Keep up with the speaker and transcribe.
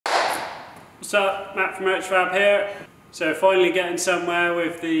What's up, Matt from Urchfab here. So finally getting somewhere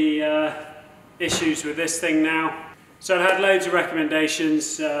with the issues with this thing now. So I had loads of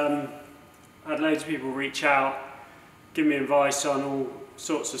recommendations, had loads of people reach out, give me advice on all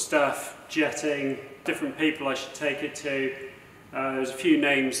sorts of stuff, jetting, different people I should take it to. There was a few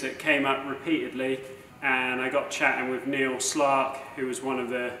names that came up repeatedly, and I got chatting with Neil Slark, who was one of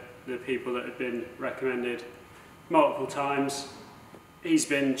the people that had been recommended multiple times. He's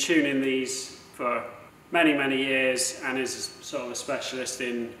been tuning these for many, many years and is sort of a specialist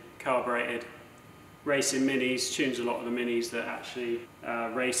in carbureted racing minis, tunes a lot of the minis that actually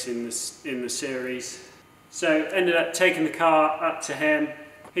race in the series. So ended up taking the car up to him.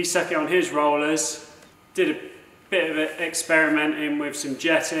 He stuck it on his rollers, did a bit of experimenting with some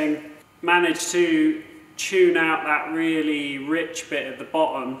jetting, managed to tune out that really rich bit at the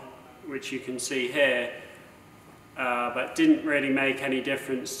bottom, which you can see here, but didn't really make any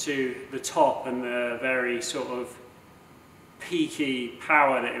difference to the top and the very sort of peaky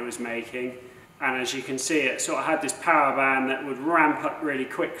power that it was making. And as you can see, it sort of had this power band that would ramp up really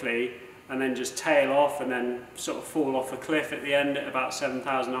quickly and then just tail off and then sort of fall off a cliff at the end at about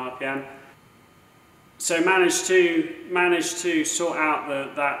 7,000 RPM. So managed to sort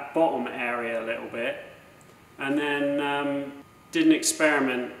out that bottom area a little bit, and then did an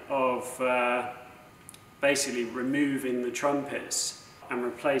experiment of basically removing the trumpets and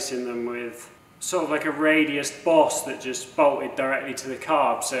replacing them with sort of like a radius boss that just bolted directly to the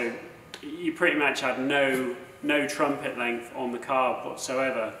carb. So you pretty much had no trumpet length on the carb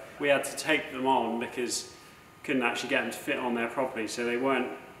whatsoever. We had to tape them on because couldn't actually get them to fit on there properly, so they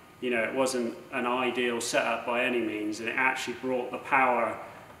weren't, you know, it wasn't an ideal setup by any means, and it actually brought the power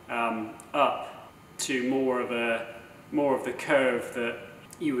up to more of the curve that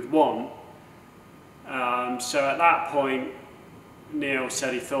you would want. So at that point, Neil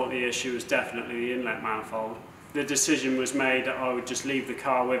said he thought the issue was definitely the inlet manifold. The decision was made that I would just leave the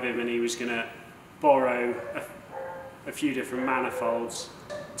car with him, and he was going to borrow a few different manifolds,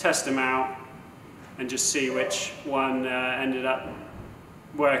 test them out, and just see which one ended up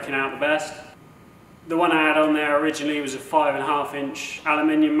working out the best. The one I had on there originally was a 5.5 inch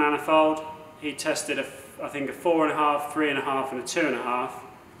aluminium manifold. He tested I think a 4.5, 3.5 and a 2.5,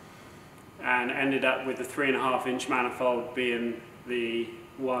 and ended up with the 3.5 inch manifold being the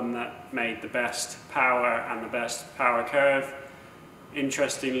one that made the best power and the best power curve.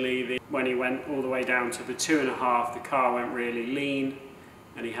 Interestingly, when he went all the way down to the 2.5, the car went really lean,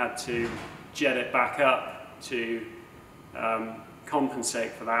 and he had to jet it back up to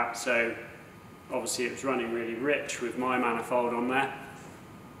compensate for that. So obviously it was running really rich with my manifold on there,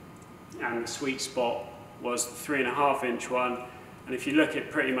 and the sweet spot was the 3.5 inch one. And if you look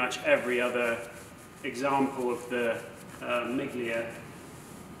at pretty much every other example of the Miglia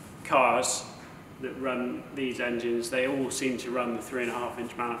cars that run these engines, they all seem to run the 3.5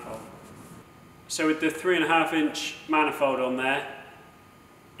 inch manifold. So with the 3.5 inch manifold on there,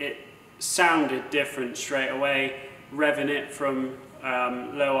 it sounded different straight away. Revving it from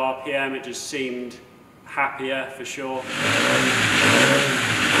low RPM, it just seemed happier for sure.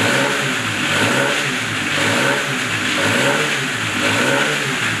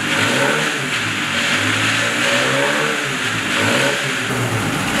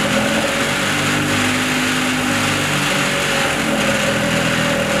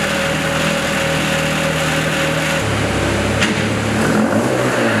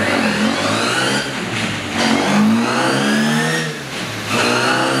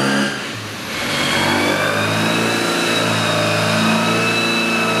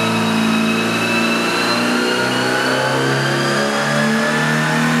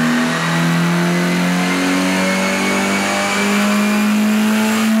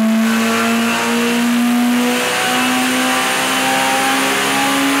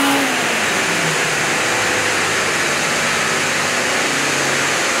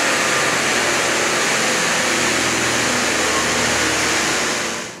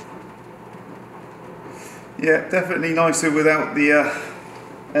 Yeah, definitely nicer without the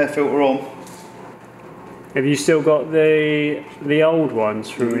air filter on. Have you still got the old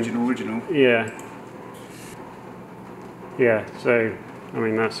ones from the original? Yeah. Yeah, so I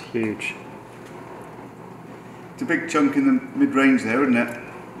mean that's huge. It's a big chunk in the mid-range there, isn't it?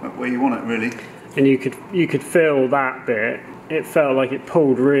 Right where you want it, really. And you could feel that bit. It felt like it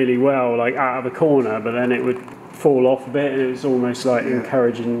pulled really well, like out of the corner, but then it would fall off a bit, and it was almost like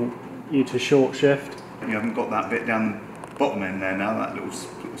encouraging you to short shift. You haven't got that bit down the bottom end there now, that little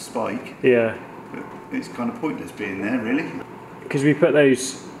spike. Yeah. But it's kind of pointless being there, really. Because we put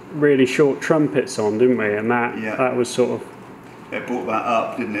those really short trumpets on, didn't we? And that was sort of it brought that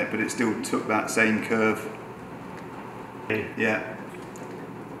up, didn't it? But it still took that same curve. Yeah.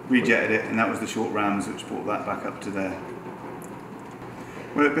 Rejetted it, and that was the short rams which brought that back up to there.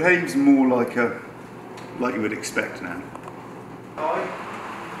 Well, it behaves more like you would expect now.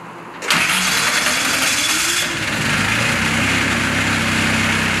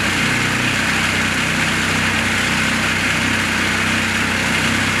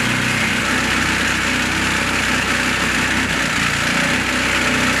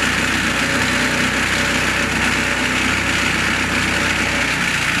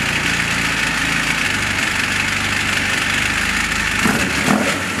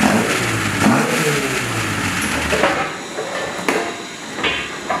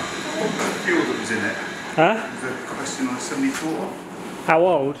 Huh? There's a question I suddenly thought of. How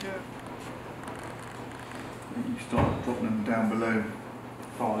old? Yeah. You start dropping them down below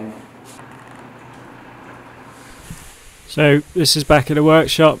 5. So this is back at the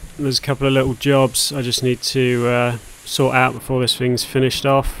workshop. There's a couple of little jobs I just need to sort out before this thing's finished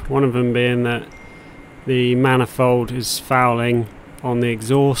off. One of them being that the manifold is fouling on the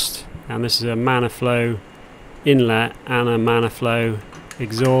exhaust, and this is a Maniflow inlet and a Maniflow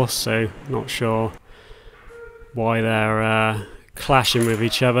exhaust, so not sure why they're clashing with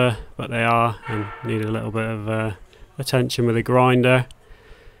each other, but they are, and need a little bit of attention with a grinder.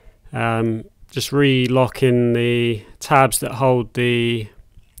 Just re-locking the tabs that hold the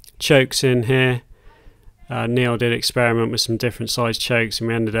chokes in here. Neil did experiment with some different size chokes, and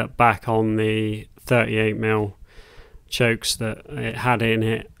we ended up back on the 38mm chokes that it had in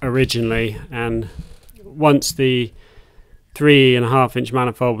it originally. And once the 3.5-inch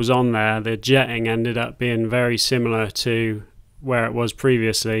manifold was on there, the jetting ended up being very similar to where it was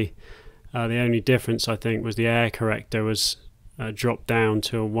previously. The only difference, I think, was the air corrector was dropped down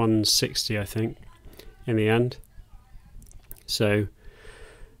to a 160, I think, in the end. So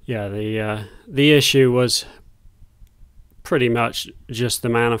yeah, the issue was pretty much just the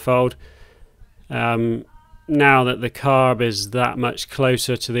manifold. Now that the carb is that much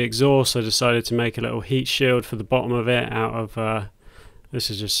closer to the exhaust, I decided to make a little heat shield for the bottom of it out of this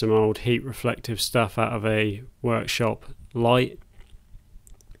is just some old heat reflective stuff out of a workshop light.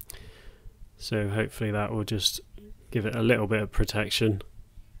 So hopefully that will just give it a little bit of protection.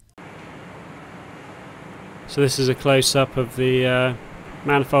 So this is a close-up of the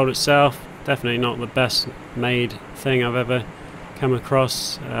manifold itself. Definitely not the best made thing I've ever come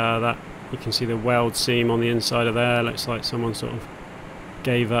across. That you can see the weld seam on the inside of there. Looks like someone sort of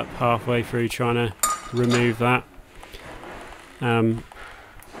gave up halfway through trying to remove that.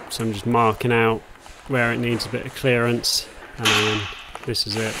 So I'm just marking out where it needs a bit of clearance, and then this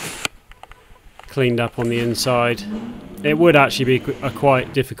is it, cleaned up on the inside. It would actually be a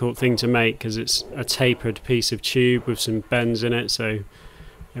quite difficult thing to make because it's a tapered piece of tube with some bends in it, so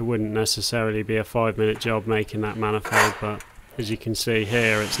it wouldn't necessarily be a 5-minute job making that manifold. But as you can see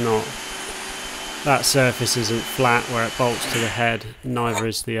here, it's not. That surface isn't flat where it bolts to the head, neither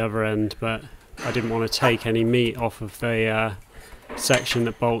is the other end, but I didn't want to take any meat off of the section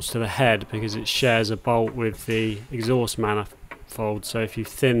that bolts to the head because it shares a bolt with the exhaust manifold. So if you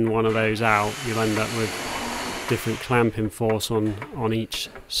thin one of those out, you'll end up with different clamping force on each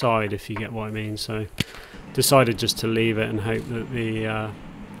side, if you get what I mean. So decided just to leave it and hope that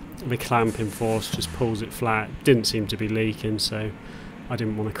the clamping force just pulls it flat. Didn't seem to be leaking, so I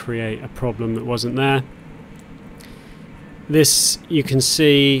didn't want to create a problem that wasn't there. This, you can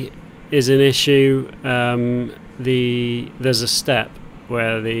see, is an issue. There's a step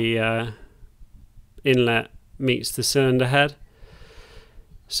where the inlet meets the cylinder head.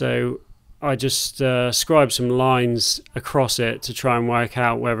 So I just scribed some lines across it to try and work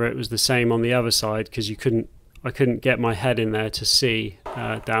out whether it was the same on the other side, because I couldn't get my head in there to see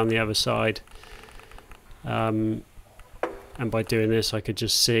down the other side. And by doing this, I could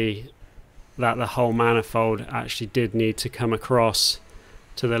just see that the whole manifold actually did need to come across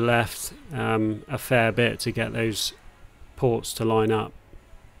to the left a fair bit to get those ports to line up.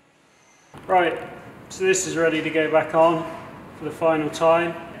 Right, so this is ready to go back on for the final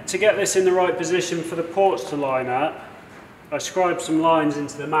time. To get this in the right position for the ports to line up, I scribed some lines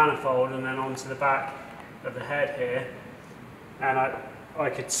into the manifold and then onto the back of the head here, and I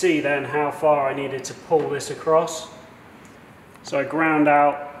could see then how far I needed to pull this across. So I ground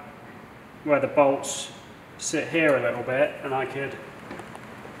out where the bolts sit here a little bit, and I could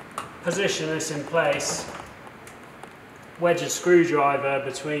position this in place, wedge a screwdriver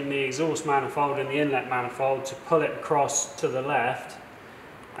between the exhaust manifold and the inlet manifold to pull it across to the left,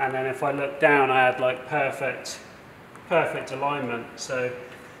 and then if I look down I had like perfect alignment. So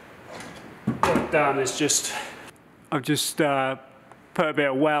what I've done is just I've just put a bit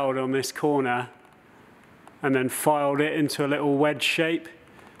of weld on this corner and then filed it into a little wedge shape.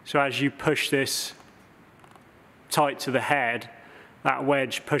 So as you push this tight to the head, that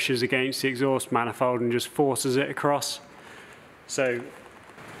wedge pushes against the exhaust manifold and just forces it across. So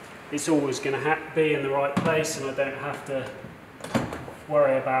it's always going to be in the right place, and I don't have to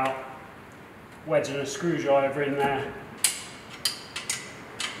worry about wedging a screwdriver in there.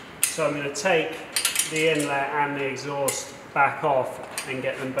 So I'm going to take the inlet and the exhaust back off and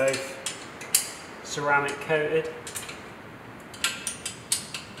get them both ceramic coated.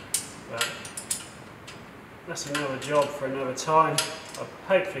 But that's another job for another time. I'll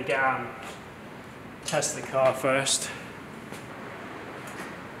hopefully get out and test the car first.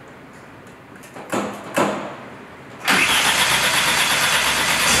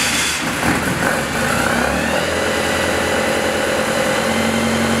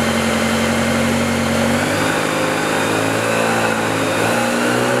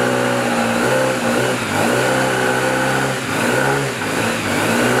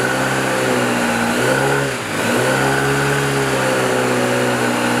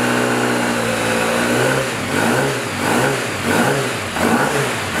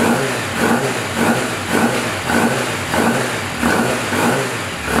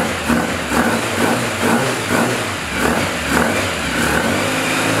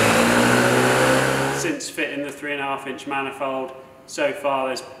 Fitting the 3.5-inch manifold, so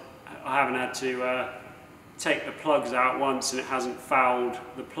far I haven't had to take the plugs out once, and it hasn't fouled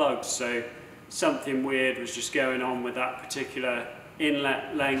the plugs, so something weird was just going on with that particular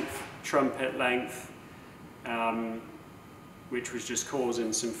inlet length, trumpet length, which was just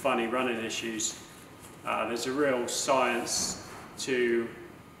causing some funny running issues. There's a real science to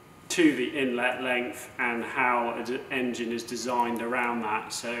the inlet length and how an engine is designed around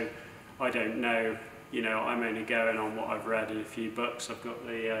that, so I don't know. You know, I'm only going on what I've read in a few books. I've got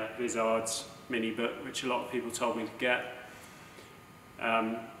the Vizard's mini book, which a lot of people told me to get.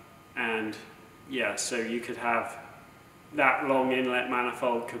 And yeah, so you could have that long inlet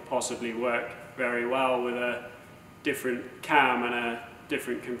manifold could possibly work very well with a different cam and a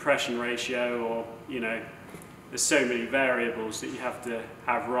different compression ratio, or, you know, there's so many variables that you have to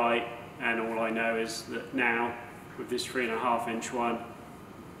have right. And all I know is that now with this 3.5-inch one,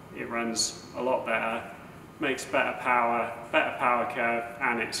 it runs a lot better, makes better power curve,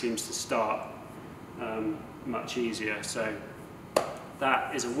 and it seems to start much easier. So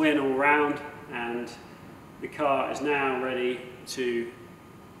that is a win all round, and the car is now ready to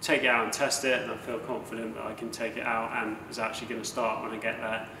take it out and test it, and I feel confident that I can take it out and it's actually going to start when I get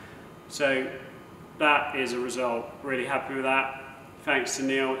there. So that is a result. Really happy with that. Thanks to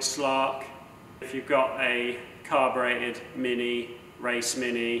Neil Slark. If you've got a carbureted Mini, race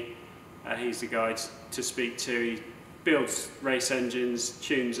Mini, he's the guy to speak to. He builds race engines,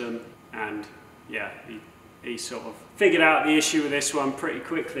 tunes them, and yeah, he sort of figured out the issue with this one pretty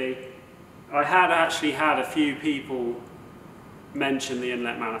quickly. I had actually had a few people mention the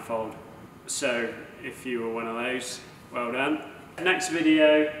inlet manifold, so if you were one of those, well done. Next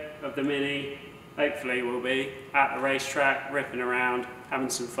video of the Mini hopefully will be at the racetrack, ripping around,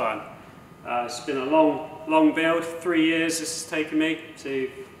 having some fun. It's been a long build. 3 years this has taken me to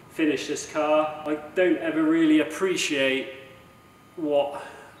finish this car. I don't ever really appreciate what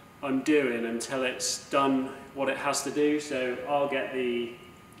I'm doing until it's done what it has to do, so I'll get the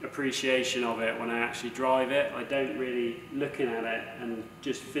appreciation of it when I actually drive it. I don't really, looking at it and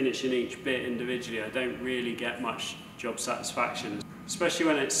just finishing each bit individually, I don't really get much job satisfaction. Especially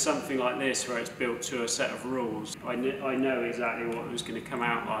when it's something like this where it's built to a set of rules. I know exactly what it was going to come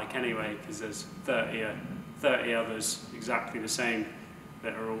out like anyway, because there's 30 others exactly the same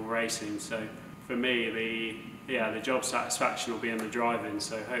that are all racing. So for me, the job satisfaction will be in the driving,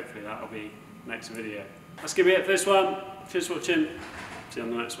 so hopefully that'll be next video. That's going to be it for this one. Cheers for watching. See you on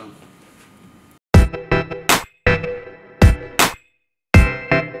the next one.